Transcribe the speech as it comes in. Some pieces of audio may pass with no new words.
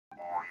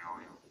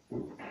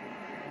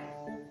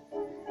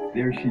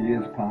There she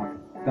is, Pop.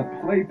 The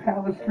Play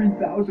Palace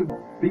 3000,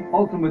 the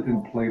ultimate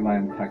in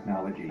Playland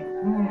technology.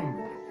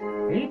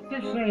 Hate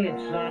to say it,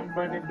 son,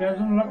 but it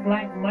doesn't look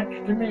like much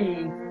to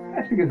me.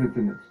 That's because it's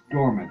in its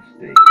dormant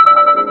state.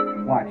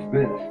 Watch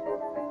this.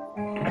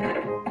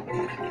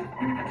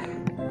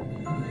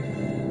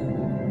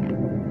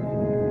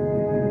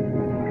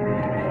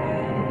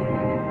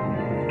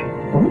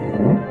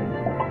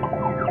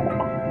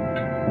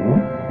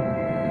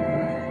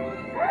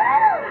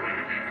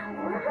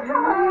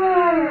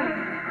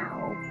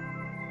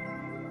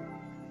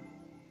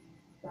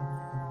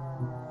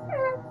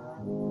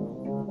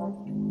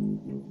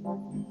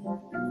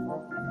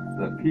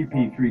 The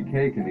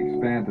PP3K can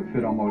expand to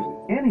fit almost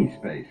any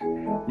space.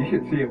 You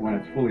should see it when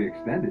it's fully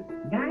extended.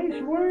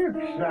 Nice work,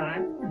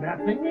 son.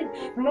 Nothing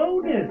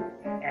exploded.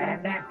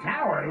 And that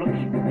tower looks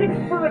fit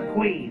for a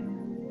queen.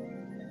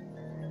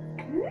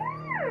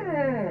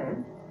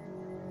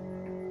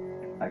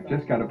 I've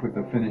just got to put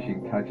the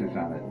finishing touches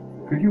on it.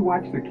 Could you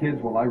watch the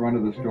kids while I run to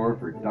the store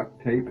for duct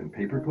tape and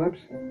paper clips?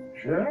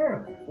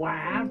 Sure. Why,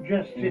 I'll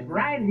just sit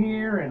right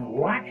here and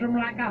watch them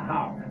like a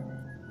hawk.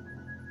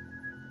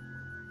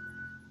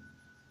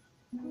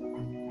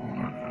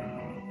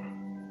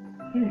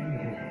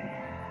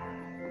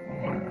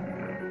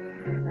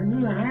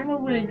 I'm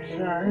awake,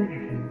 Sarge.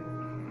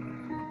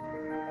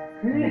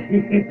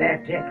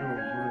 That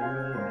tickles.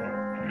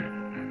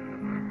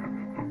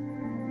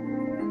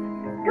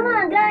 Come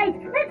on, guys.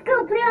 Let's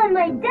go play on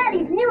my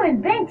daddy's new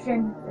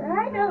invention.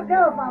 I don't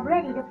know if I'm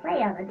ready to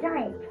play on a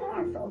giant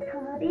castle,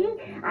 Tubby.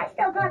 I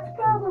still got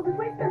problems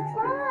with the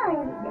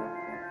slide.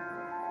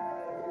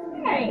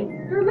 Hey,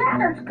 the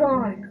ladder's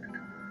gone.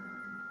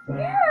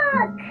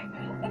 Look!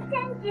 It's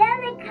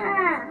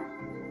Angelica!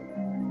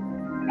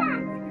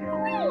 That's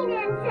Queen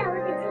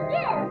Angelica to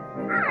you!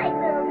 I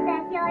built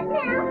that yard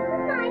now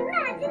with my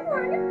magic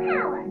wand of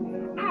power.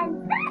 And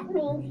that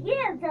means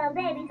you two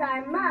babies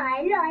are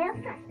my loyal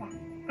suspects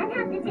and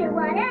have to do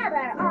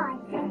whatever I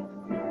say.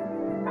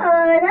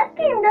 That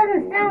game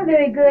doesn't sound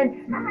very good.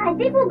 I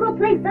think we'll go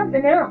play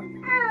something else.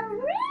 Oh,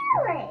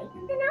 really?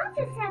 Then I'll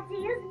just have to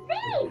use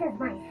these as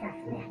my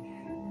suspects.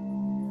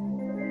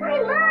 My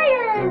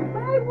lions!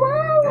 My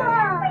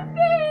wawa! My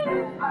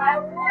things! Our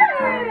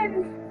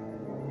words!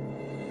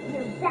 You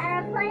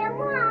better play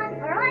them on,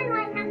 or I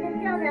might have to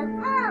throw them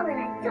all in a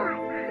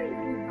dark,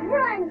 creepy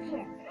grunge.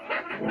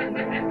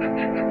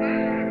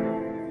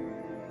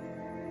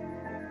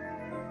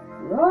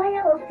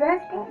 Loyal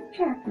suspect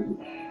Chuckie.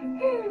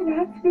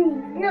 That's me.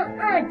 No,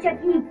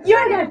 Chuckie.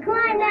 You're gonna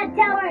climb that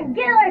tower and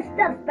get our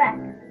stuff back.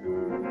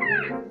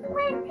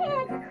 When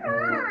pigs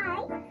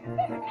cry,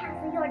 this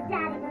castle your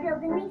daddy's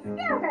building me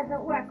still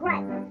doesn't work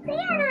right. So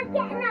you're not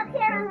getting up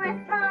here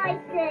unless I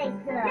say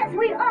so. Yes,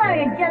 we are,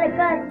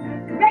 Angelica.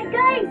 Right,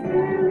 guys?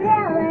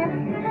 Well,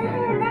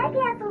 that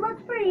castle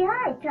looks pretty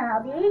high,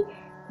 Toby.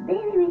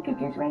 Maybe we could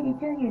just wait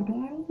until your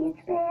daddy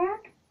gets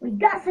back. We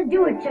got to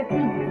do it, Chuckie.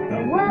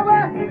 The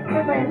Wawa,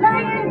 the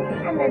lion,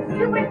 and the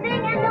super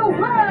thing, and the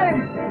worm.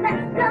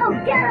 Let's go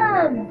get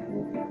them!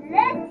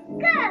 Let's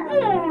go!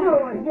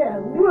 For the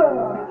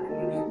worms!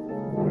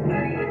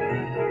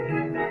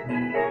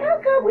 How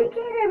come we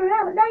can't ever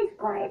have a nice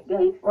quiet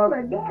day full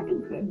of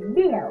nappies and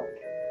milk?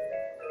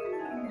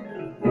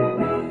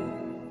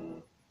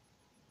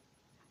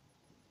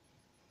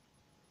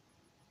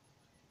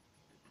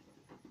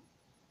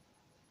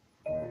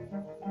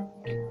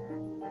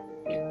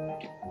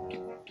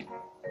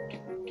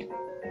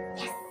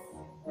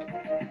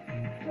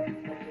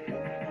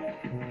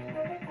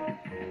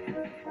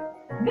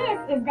 This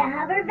is the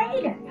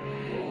Hovervator.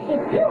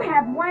 If you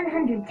have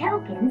 100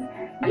 tokens,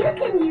 you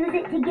can use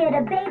it to get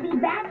a baby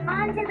back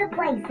onto the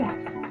playset.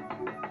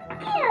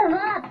 Give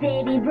up,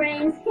 baby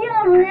brains.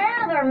 You'll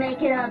never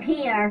make it up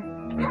here.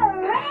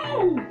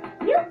 Hooray!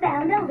 You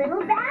found a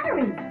little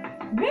battery.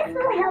 This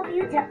will help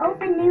you to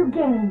open new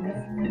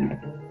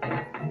games.